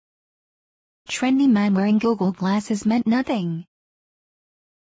Trendy man wearing Google glasses meant nothing.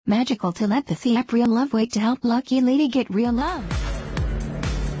 Magical telepathy app real love way to help lucky lady get real love.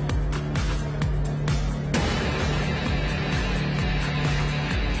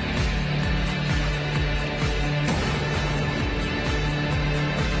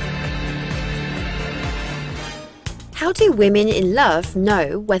 How do women in love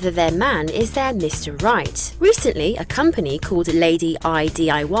know whether their man is their Mr. Right? Recently, a company called Lady I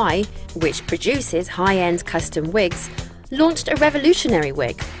DIY, which produces high-end custom wigs, launched a revolutionary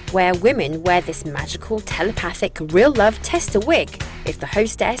wig where women wear this magical telepathic real love tester wig. If the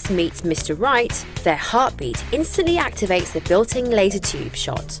hostess meets Mr. Right, their heartbeat instantly activates the built-in laser tube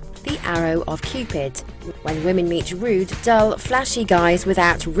shot, the arrow of Cupid. When women meet rude, dull, flashy guys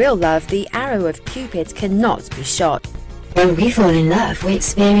without real love, the arrow of Cupid cannot be shot. When we fall in love, we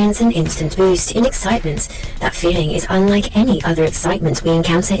experience an instant boost in excitement. That feeling is unlike any other excitement we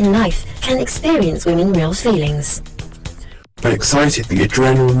encounter in life. Can experience women real feelings. When excited, the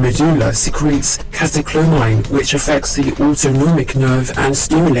adrenal medulla secretes catecholamine, which affects the autonomic nerve and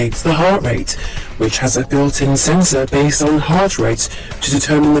stimulates the heart rate, which has a built-in sensor based on heart rate to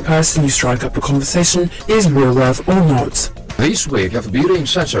determine the person you strike up a conversation is real love or not. This wig of built-in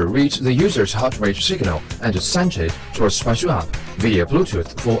sensor reads the user's heart rate signal and sends it to a special app via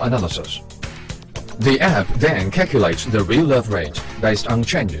Bluetooth for analysis. The app then calculates the real love rate based on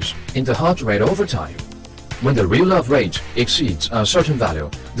changes in the heart rate over time. When the real love rate exceeds a certain value,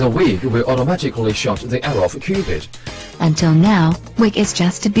 the wig will automatically shoot the arrow of Cupid. Until now, wig is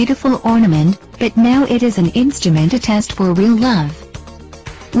just a beautiful ornament, but now it is an instrument to test for real love.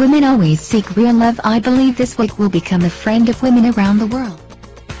 Women always seek real love. I believe this wig will become a friend of women around the world.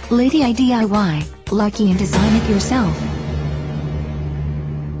 Lady I DIY, lucky and design it yourself.